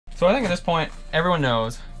So I think at this point, everyone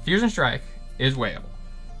knows Fusion Strike is weighable.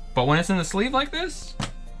 But when it's in the sleeve like this,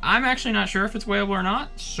 I'm actually not sure if it's weighable or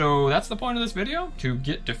not. So that's the point of this video, to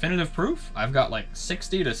get definitive proof. I've got like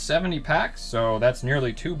 60 to 70 packs, so that's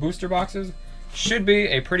nearly 2 booster boxes. Should be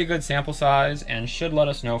a pretty good sample size and should let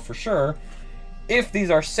us know for sure if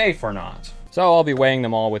these are safe or not. So I'll be weighing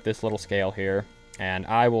them all with this little scale here, and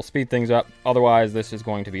I will speed things up. Otherwise, this is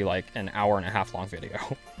going to be like an hour-and-a-half long video.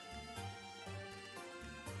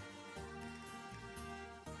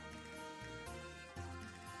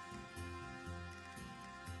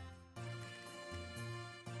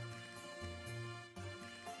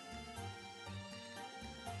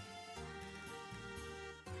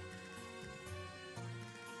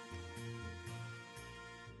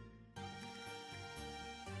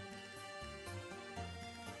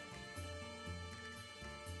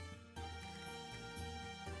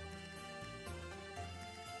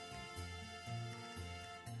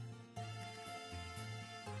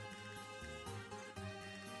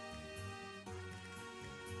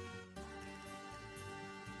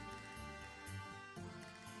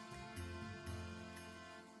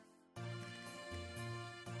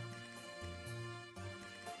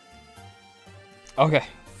 Okay,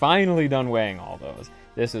 finally done weighing all those.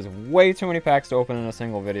 This is way too many packs to open in a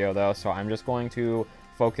single video though, so I'm just going to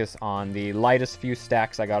focus on the lightest few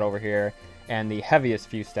stacks I got over here and the heaviest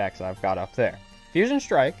few stacks I've got up there. Fusion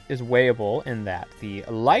Strike is weighable in that the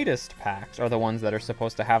lightest packs are the ones that are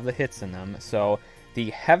supposed to have the hits in them, so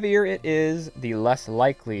the heavier it is, the less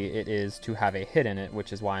likely it is to have a hit in it,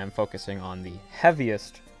 which is why I'm focusing on the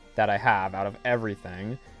heaviest that I have out of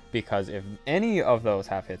everything. Because if any of those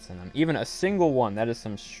have hits in them, even a single one, that is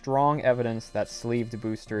some strong evidence that sleeved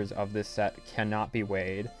boosters of this set cannot be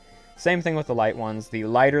weighed. Same thing with the light ones. The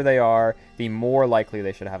lighter they are, the more likely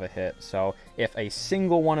they should have a hit. So if a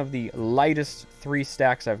single one of the lightest 3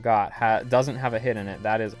 stacks I've got doesn't have a hit in it,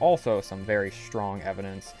 that is also some very strong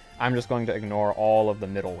evidence. I'm just going to ignore all of the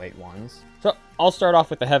middleweight ones. So I'll start off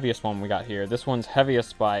with the heaviest one we got here. This one's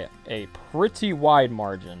heaviest by a pretty wide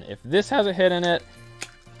margin. If this has a hit in it,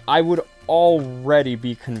 I would already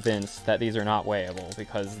be convinced that these are not weighable,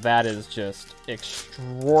 because that is just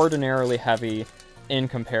extraordinarily heavy in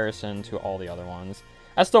comparison to all the other ones.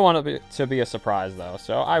 I still want it to be a surprise though,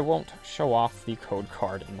 so I won't show off the code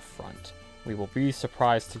card in the front. We will be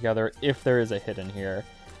surprised together if there is a hit in here.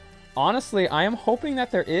 Honestly, I am hoping that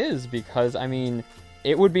there is, because, I mean,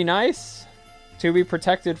 it would be nice to be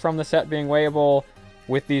protected from the set being weighable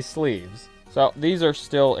with these sleeves. So these are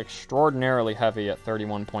still extraordinarily heavy at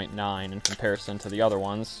 31.9 in comparison to the other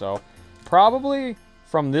ones, so probably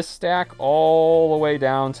from this stack all the way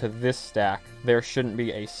down to this stack, there shouldn't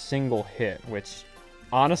be a single hit, which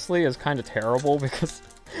honestly is kind of terrible because,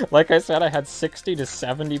 like I said, I had 60 to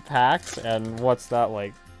 70 packs, and what's that,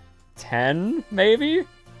 like 10 maybe,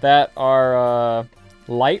 that are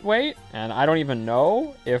lightweight, and I don't even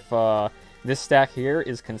know if this stack here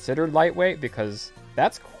is considered lightweight, because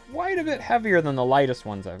that's quite a bit heavier than the lightest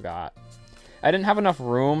ones I've got. I didn't have enough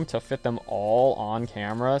room to fit them all on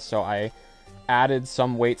camera, so I added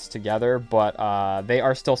some weights together, but they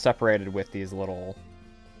are still separated with these little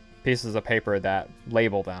pieces of paper that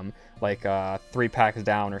label them. Like 3 packs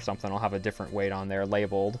down or something, I'll have a different weight on there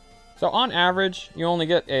labeled. So on average, you only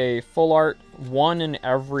get a full art 1 in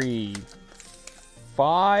every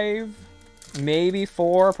 5, maybe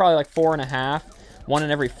 4, probably like 4.5. 1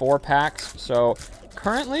 in every 4 packs, so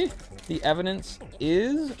currently, the evidence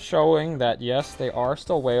is showing that yes, they are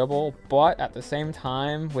still weighable, but at the same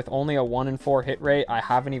time, with only a 1 in 4 hit rate, I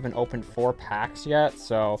haven't even opened 4 packs yet,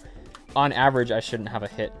 so on average, I shouldn't have a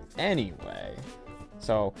hit anyway.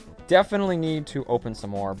 So definitely need to open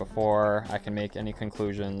some more before I can make any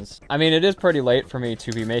conclusions. I mean, it is pretty late for me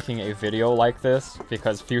to be making a video like this,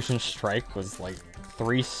 because Fusion Strike was like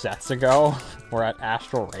 3 sets ago. We're at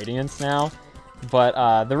Astral Radiance now.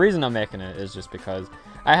 But the reason I'm making it is just because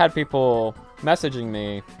I had people messaging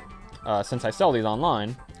me since I sell these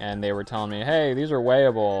online, and they were telling me, hey, these are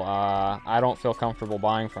weighable, I don't feel comfortable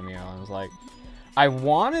buying from you. I was like, I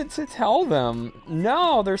wanted to tell them,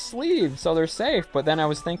 no, they're sleeved, so they're safe, but then I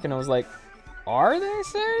was thinking, I was like, are they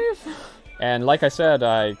safe? And like I said,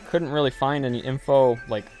 I couldn't really find any info,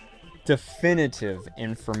 like definitive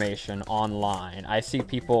information online. I see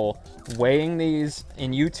people weighing these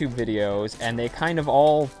in YouTube videos, and they kind of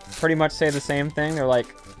all pretty much say the same thing. They're like,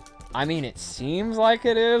 I mean, it seems like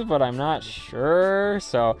it is, but I'm not sure.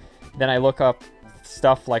 So then I look up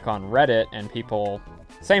stuff like on Reddit, and people,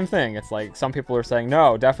 same thing. It's like some people are saying,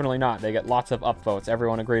 no, definitely not. They get lots of upvotes.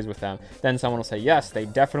 Everyone agrees with them. Then someone will say, yes, they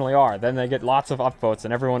definitely are. Then they get lots of upvotes,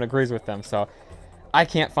 and everyone agrees with them. So I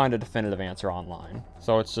can't find a definitive answer online.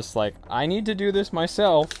 So it's just like, I need to do this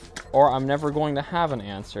myself, or I'm never going to have an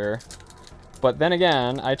answer. But then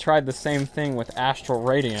again, I tried the same thing with Astral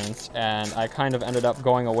Radiance, and I kind of ended up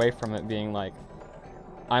going away from it being like,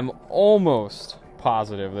 I'm almost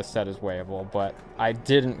positive this set is weighable, but I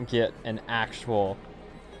didn't get an actual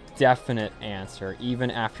definite answer,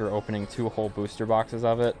 even after opening 2 whole booster boxes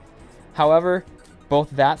of it. However,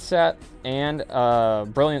 both that set and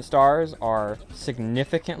Brilliant Stars are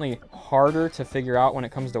significantly harder to figure out when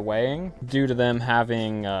it comes to weighing, due to them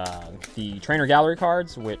having the trainer gallery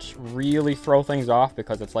cards, which really throw things off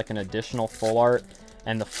because it's like an additional full art,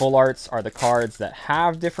 and the full arts are the cards that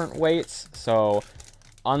have different weights. So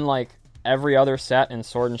unlike every other set in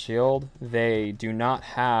Sword and Shield, they do not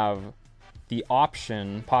have the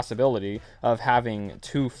possibility of having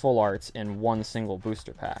 2 full arts in one single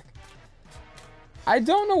booster pack. I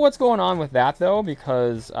don't know what's going on with that, though,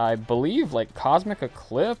 because I believe, like, Cosmic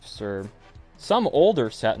Eclipse or some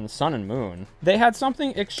older set in Sun and Moon, they had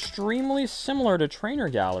something extremely similar to trainer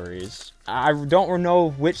galleries. I don't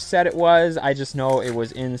know which set it was, I just know it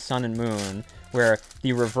was in Sun and Moon, where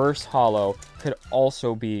the reverse holo could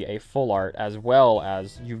also be a full art, as well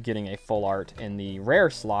as you getting a full art in the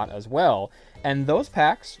rare slot as well. And those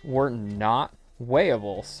packs were not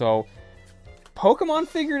weighable, so Pokemon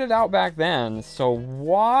figured it out back then, so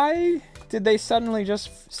why did they suddenly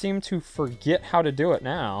just seem to forget how to do it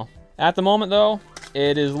now? At the moment, though,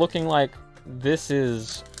 it is looking like this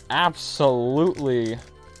is absolutely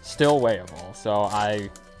still weighable, so I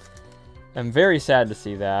am very sad to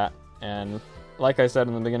see that. And like I said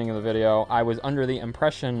in the beginning of the video, I was under the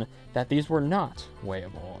impression that these were not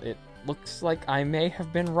weighable. It looks like I may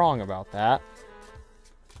have been wrong about that,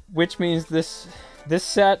 which means this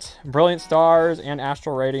set, Brilliant Stars and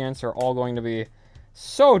Astral Radiance, are all going to be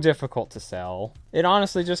so difficult to sell. It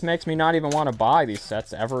honestly just makes me not even want to buy these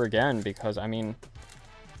sets ever again, because, I mean,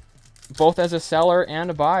 both as a seller and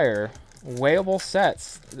a buyer, weighable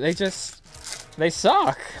sets, they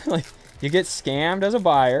suck. Like, you get scammed as a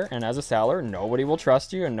buyer, and as a seller, nobody will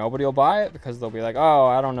trust you and nobody will buy it because they'll be like, oh,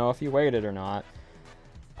 I don't know if you weighed it or not.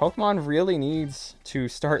 Pokemon really needs to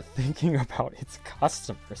start thinking about its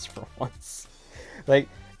customers for once. Like,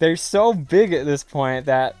 they're so big at this point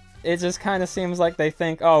that it just kind of seems like they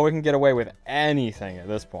think, oh, we can get away with anything at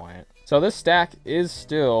this point. So this stack is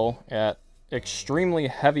still at extremely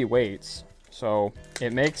heavy weights, so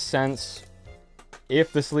it makes sense,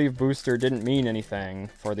 if the sleeve booster didn't mean anything,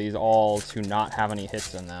 for these all to not have any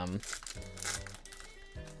hits in them.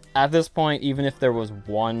 At this point, even if there was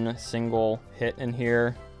one single hit in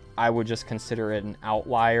here, I would just consider it an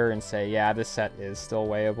outlier and say, yeah, this set is still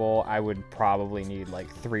weighable. I would probably need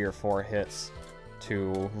like 3 or 4 hits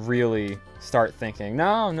to really start thinking,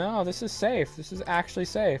 no, this is safe. This is actually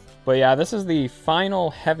safe. But yeah, this is the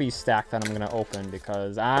final heavy stack that I'm going to open,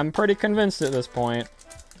 because I'm pretty convinced at this point.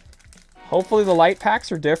 Hopefully the light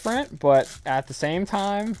packs are different, but at the same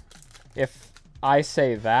time, if I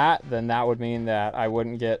say that, then that would mean that I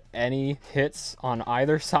wouldn't get any hits on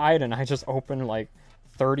either side, and I just open like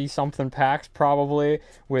 30-something packs probably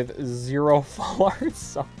with 0 full arts.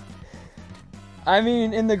 So, I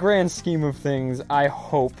mean, in the grand scheme of things, I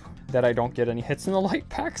hope that I don't get any hits in the light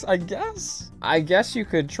packs, I guess. I guess you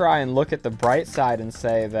could try and look at the bright side and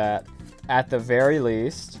say that, at the very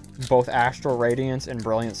least, both Astral Radiance and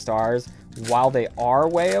Brilliant Stars, while they are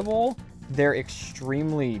weighable, they're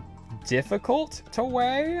extremely difficult to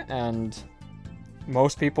weigh, and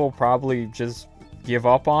most people probably just give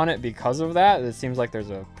up on it because of that. It seems like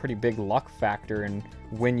there's a pretty big luck factor in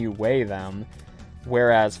when you weigh them,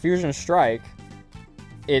 whereas Fusion Strike,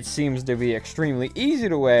 it seems to be extremely easy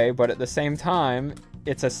to weigh, but at the same time,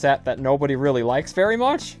 it's a set that nobody really likes very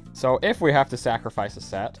much. So if we have to sacrifice a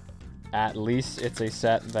set, at least it's a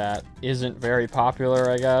set that isn't very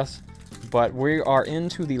popular, I guess. But we are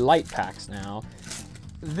into the light packs now.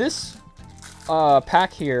 This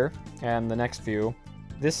pack here, and the next few,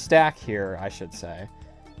 this stack here, I should say,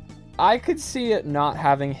 I could see it not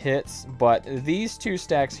having hits, but these 2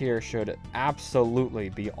 stacks here should absolutely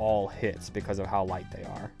be all hits because of how light they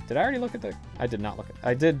are. Did I already look at the... I did not look at...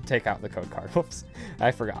 I did take out the code card. Whoops.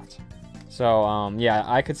 I forgot. So, yeah,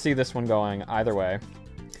 I could see this one going either way.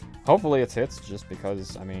 Hopefully it's hits, just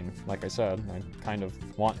because, I mean, like I said, I kind of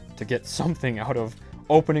want to get something out of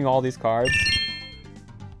opening all these cards.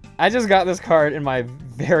 I just got this card in my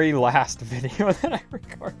very last video that I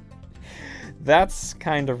recorded. That's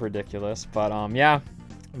kind of ridiculous, but yeah,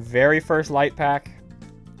 very first light pack,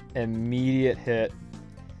 immediate hit,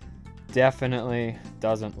 definitely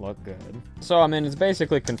doesn't look good. So I mean, it's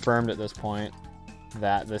basically confirmed at this point.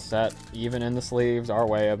 that this set, even in the sleeves, are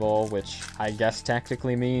weighable, which I guess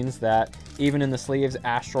technically means that even in the sleeves,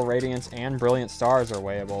 Astral Radiance and Brilliant Stars are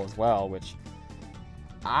weighable as well, which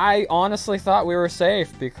I honestly thought we were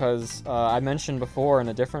safe because I mentioned before in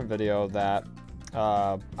a different video that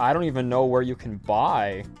I don't even know where you can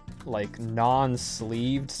buy like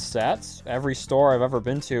non-sleeved sets. Every store I've ever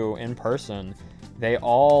been to in person, they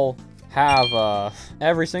all have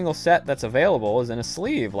every single set that's available is in a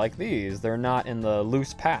sleeve like these. They're not in the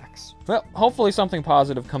loose packs. Well, hopefully something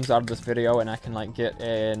positive comes out of this video and I can like get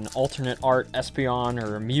an alternate art Espeon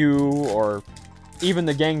or Mew or even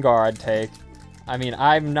the Gengar I'd take. I mean,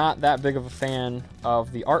 I'm not that big of a fan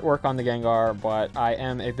of the artwork on the Gengar, but I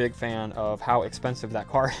am a big fan of how expensive that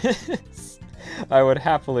card is. I would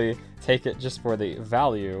happily take it just for the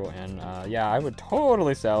value, and yeah, I would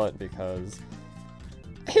totally sell it because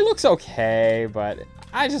he looks okay, but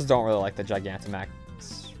I just don't really like the Gigantamax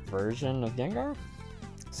version of Gengar.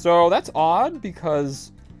 So that's odd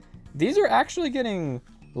because these are actually getting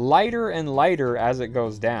lighter and lighter as it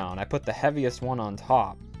goes down. I put the heaviest one on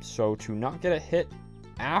top. So to not get a hit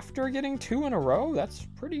after getting 2 in a row, that's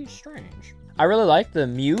pretty strange. I really like the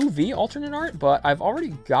Mew V alternate art, but I've already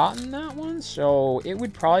gotten that one, so it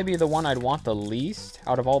would probably be the one I'd want the least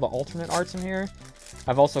out of all the alternate arts in here.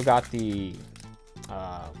 I've also got the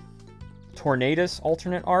Tornadus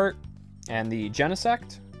alternate art and the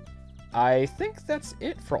Genesect. I think that's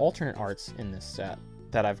it for alternate arts in this set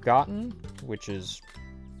that I've gotten, which is...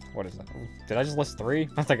 what is that? Did I just list 3?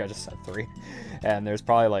 I think I just said 3. And there's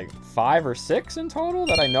probably like 5 or 6 in total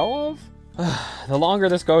that I know of. The longer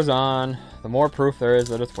this goes on, the more proof there is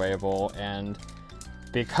that it's weighable. And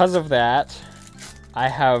because of that, I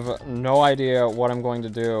have no idea what I'm going to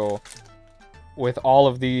do with all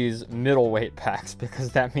of these middleweight packs,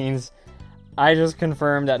 because that means I just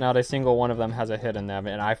confirmed that not a single one of them has a hit in them,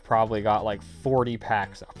 and I've probably got like 40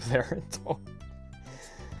 packs up there in total.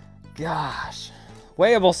 Gosh.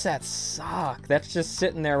 Weighable sets suck. That's just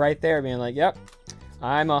sitting there right there being like, yep,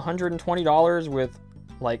 I'm $120 with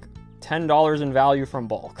like $10 in value from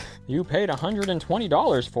bulk. You paid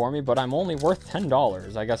 $120 for me, but I'm only worth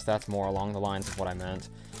 $10. I guess that's more along the lines of what I meant.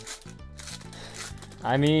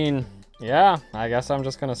 I mean, yeah, I guess I'm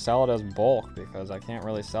just going to sell it as bulk because I can't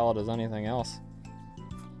really sell it as anything else.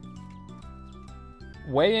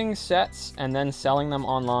 Weighing sets and then selling them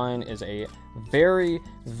online is a very,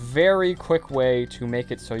 very quick way to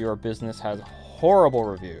make it so your business has horrible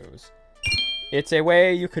reviews. It's a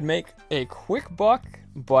way you could make a quick buck,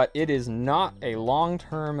 but it is not a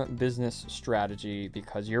long-term business strategy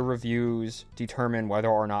because your reviews determine whether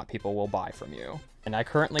or not people will buy from you. And I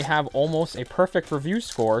currently have almost a perfect review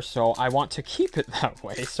score, so I want to keep it that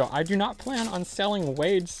way, so I do not plan on selling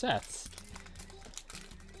weighed sets.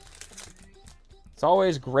 It's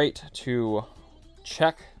always great to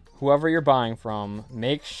check whoever you're buying from,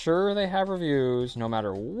 make sure they have reviews, no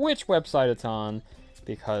matter which website it's on,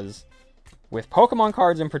 because with Pokemon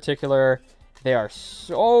cards in particular, they are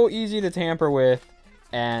so easy to tamper with,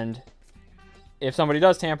 and if somebody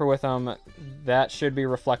does tamper with them, that should be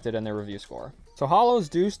reflected in their review score. So holos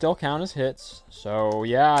do still count as hits, so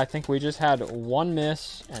yeah, I think we just had one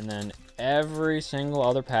miss, and then every single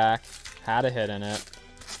other pack had a hit in it.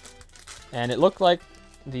 And it looked like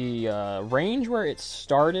the range where it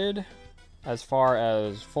started as far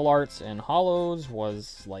as full arts and holos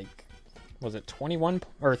was like, was it 21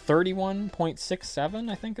 or 31.67,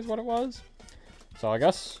 I think is what it was. So I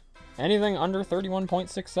guess anything under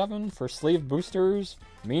 31.67 for sleeve boosters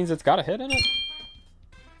means it's got a hit in it.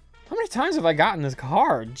 How many times have I gotten this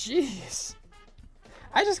card? Jeez.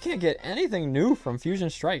 I just can't get anything new from Fusion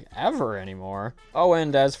Strike ever anymore. Oh,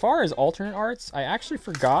 and as far as alternate arts, I actually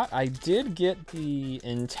forgot. I did get the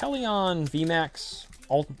Inteleon VMAX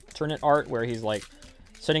alternate art where he's like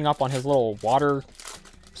sitting up on his little water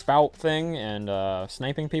spout thing and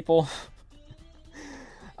sniping people.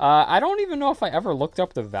 I don't even know if I ever looked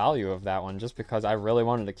up the value of that one just because I really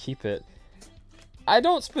wanted to keep it. I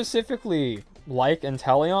don't specifically like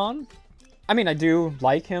Inteleon. I mean, I do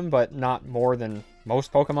like him, but not more than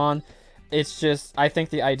most Pokemon. It's just, I think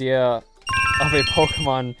the idea of a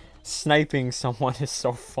Pokemon sniping someone is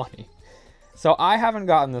so funny. So I haven't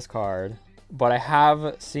gotten this card, but I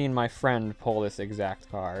have seen my friend pull this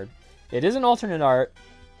exact card. It is an alternate art.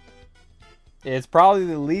 It's probably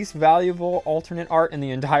the least valuable alternate art in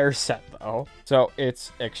the entire set, though. So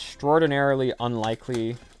it's extraordinarily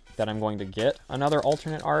unlikely that I'm going to get another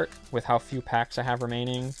alternate art with how few packs I have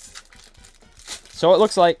remaining. So it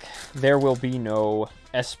looks like there will be no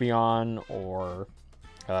Espeon or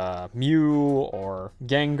Mew or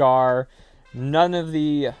Gengar. None of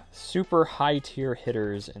the super high tier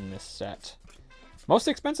hitters in this set. Most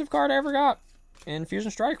expensive card I ever got in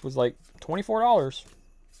Fusion Strike was like $24.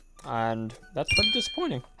 And that's pretty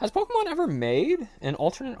disappointing. Has Pokemon ever made an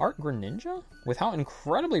alternate art Greninja? With how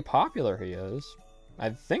incredibly popular he is,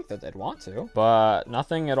 I think that they'd want to. But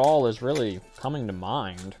nothing at all is really coming to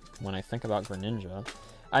mind when I think about Greninja.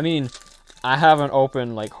 I mean, I haven't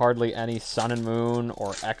opened like hardly any Sun and Moon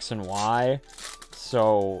or X and Y.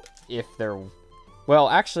 So if they're... Well,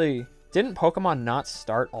 actually, didn't Pokemon not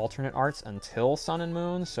start alternate arts until Sun and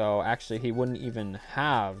Moon? So actually he wouldn't even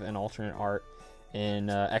have an alternate art in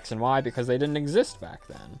X and Y because they didn't exist back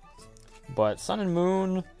then. But Sun and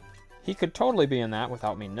Moon, he could totally be in that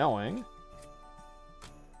without me knowing.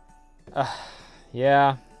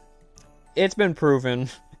 Yeah, it's been proven.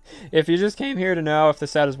 If you just came here to know if the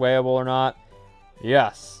set is weighable or not,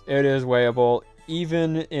 yes, it is weighable,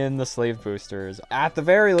 even in the sleeve boosters. At the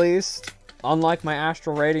very least, unlike my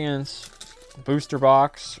Astral Radiance booster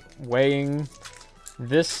box weighing,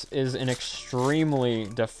 this is an extremely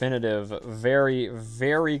definitive, very,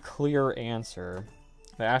 very clear answer.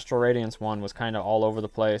 The Astral Radiance one was kind of all over the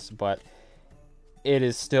place, but it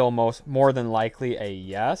is still more than likely a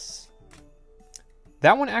yes.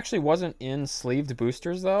 That one actually wasn't in sleeved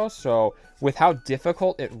boosters, though, so with how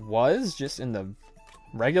difficult it was just in the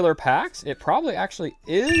regular packs, it probably actually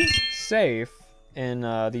is safe in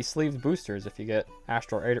these sleeved boosters if you get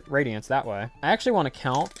Astral Radiance that way. I actually want to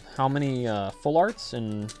count how many full arts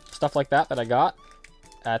and stuff like that I got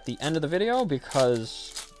at the end of the video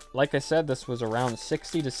because, like I said, this was around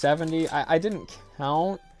 60 to 70. I didn't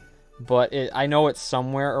count, but I know it's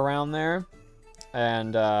somewhere around there.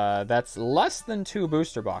 And that's less than 2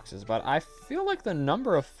 booster boxes, but I feel like the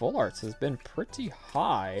number of full arts has been pretty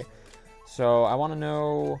high. So I want to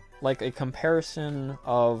know, like, a comparison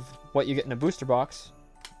of what you get in a booster box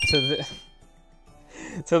to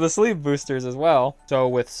the sleeve boosters as well. So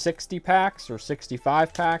with 60 packs or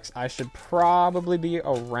 65 packs, I should probably be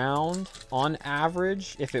around, on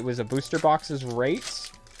average, if it was a booster box's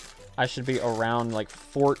rates, I should be around like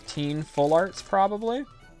 14 full arts probably.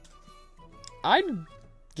 I'd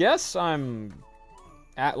guess I'm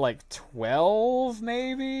at like 12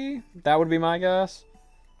 maybe. That would be my guess.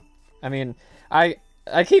 I mean, I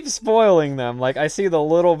keep spoiling them. Like, I see the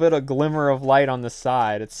little bit of glimmer of light on the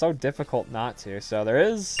side. It's so difficult not to. So there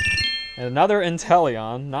is another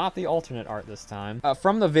Inteleon, not the alternate art this time.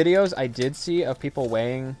 From the videos I did see of people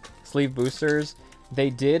weighing sleeve boosters,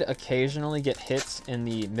 they did occasionally get hits in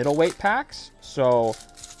the middleweight packs. So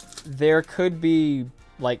there could be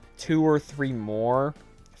like 2 or 3 more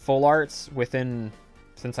full arts within,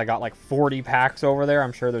 since I got like 40 packs over there.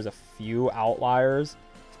 I'm sure there's a few outliers.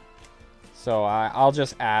 So I'll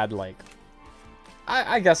just add like,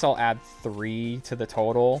 I guess I'll add 3 to the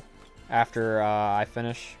total after I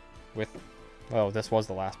finish with, well, this was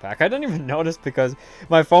the last pack. I didn't even notice because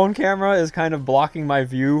my phone camera is kind of blocking my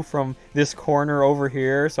view from this corner over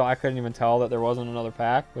here, so I couldn't even tell that there wasn't another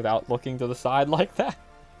pack without looking to the side like that.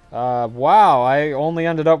 Wow, I only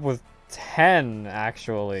ended up with 10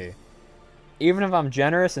 actually. Even if I'm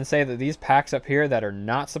generous and say that these packs up here that are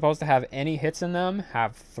not supposed to have any hits in them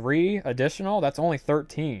have 3 additional, that's only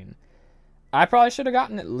 13. I probably should have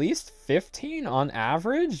gotten at least 15 on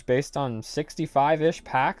average based on 65-ish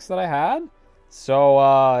packs that I had. So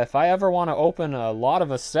if I ever want to open a lot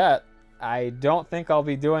of a set, I don't think I'll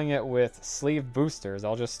be doing it with sleeve boosters.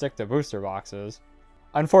 I'll just stick to booster boxes.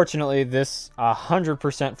 Unfortunately, this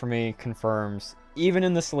 100% for me confirms, even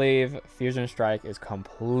in the sleeve, Fusion Strike is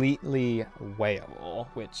completely weighable,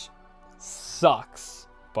 which sucks.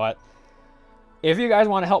 But if you guys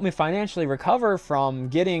want to help me financially recover from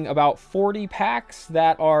getting about 40 packs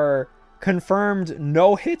that are confirmed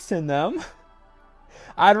no hits in them,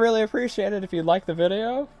 I'd really appreciate it if you'd like the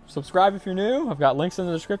video. Subscribe if you're new. I've got links in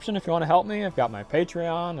the description if you want to help me. I've got my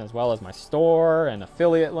Patreon as well as my store and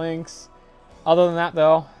affiliate links. Other than that,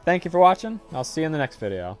 though, thank you for watching. I'll see you in the next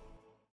video.